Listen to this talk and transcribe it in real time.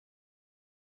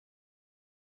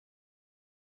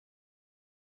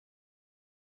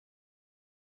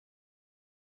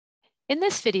In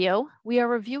this video, we are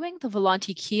reviewing the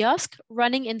Volanté kiosk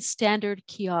running in standard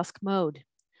kiosk mode.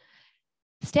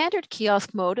 Standard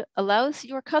kiosk mode allows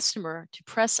your customer to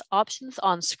press options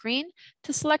on screen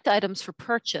to select items for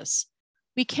purchase.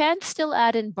 We can still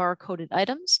add in barcoded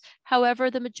items. However,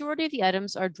 the majority of the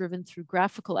items are driven through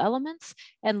graphical elements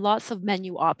and lots of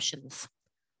menu options.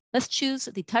 Let's choose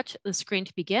the touch the screen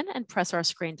to begin and press our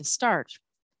screen to start.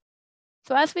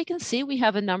 So as we can see, we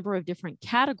have a number of different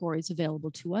categories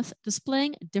available to us,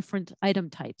 displaying different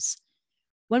item types.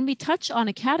 When we touch on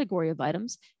a category of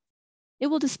items, it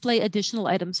will display additional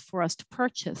items for us to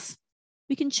purchase.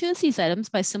 We can choose these items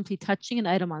by simply touching an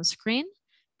item on screen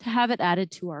to have it added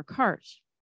to our cart.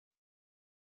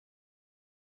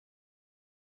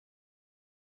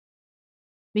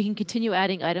 We can continue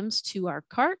adding items to our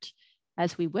cart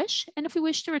as we wish, and if we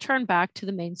wish to return back to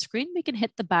the main screen, we can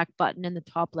hit the back button in the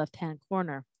top left-hand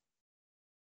corner.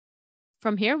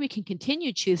 From here, we can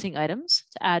continue choosing items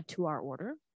to add to our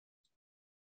order.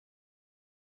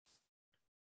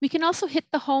 We can also hit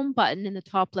the home button in the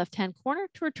top left-hand corner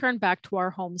to return back to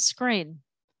our home screen.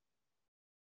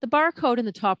 The barcode in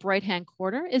the top right-hand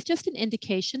corner is just an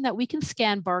indication that we can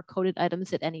scan barcoded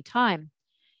items at any time.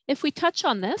 If we touch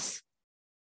on this,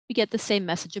 we get the same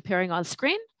message appearing on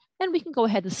screen, and we can go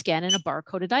ahead and scan in a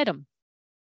barcoded item.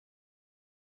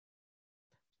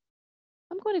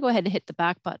 I'm going to go ahead and hit the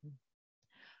back button.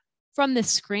 From this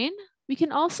screen, we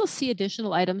can also see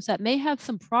additional items that may have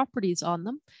some properties on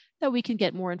them that we can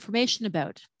get more information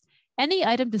about. Any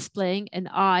item displaying an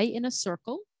eye in a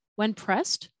circle when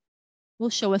pressed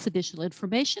will show us additional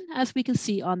information, as we can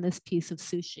see on this piece of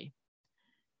sushi.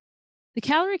 The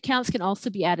calorie counts can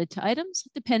also be added to items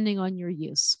depending on your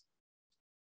use.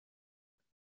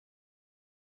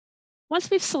 Once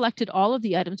we've selected all of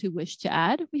the items we wish to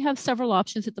add, we have several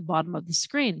options at the bottom of the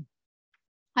screen.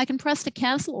 I can press the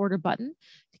cancel order button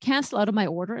to cancel out of my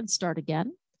order and start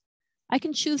again. I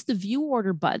can choose the view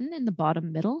order button in the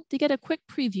bottom middle to get a quick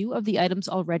preview of the items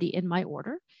already in my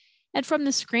order. And from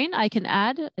the screen, I can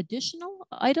add additional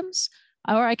items,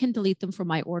 or I can delete them from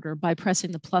my order by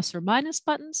pressing the plus or minus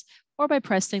buttons, or by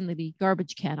pressing the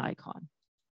garbage can icon.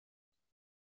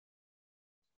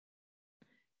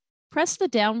 Press the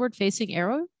downward facing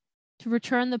arrow to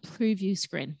return the preview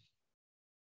screen.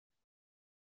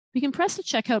 We can press the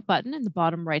checkout button in the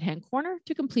bottom right-hand corner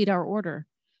to complete our order.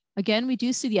 Again, we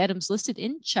do see the items listed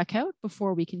in checkout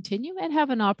before we continue and have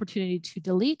an opportunity to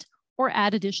delete or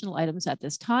add additional items at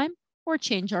this time, or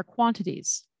change our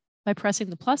quantities by pressing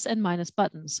the plus and minus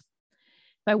buttons.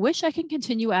 If I wish, I can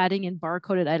continue adding in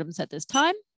barcoded items at this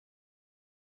time,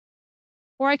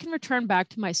 or I can return back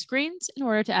to my screens in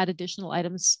order to add additional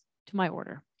items to my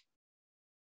order.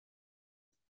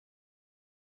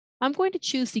 I'm going to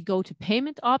choose the Go to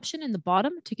Payment option in the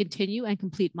bottom to continue and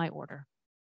complete my order.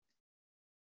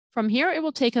 From here, it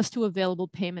will take us to available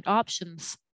payment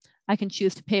options. I can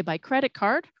choose to pay by credit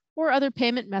card or other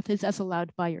payment methods as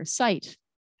allowed by your site.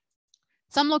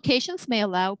 Some locations may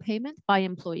allow payment by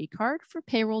employee card for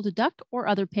payroll deduct or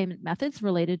other payment methods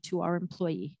related to our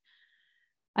employee.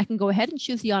 I can go ahead and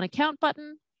choose the On Account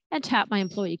button and tap my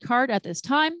employee card at this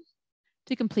time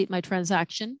to complete my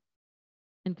transaction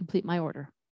and complete my order.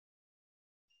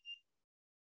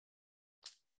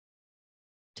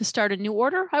 To start a new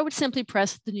order, I would simply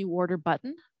press the New Order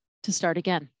button to start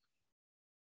again.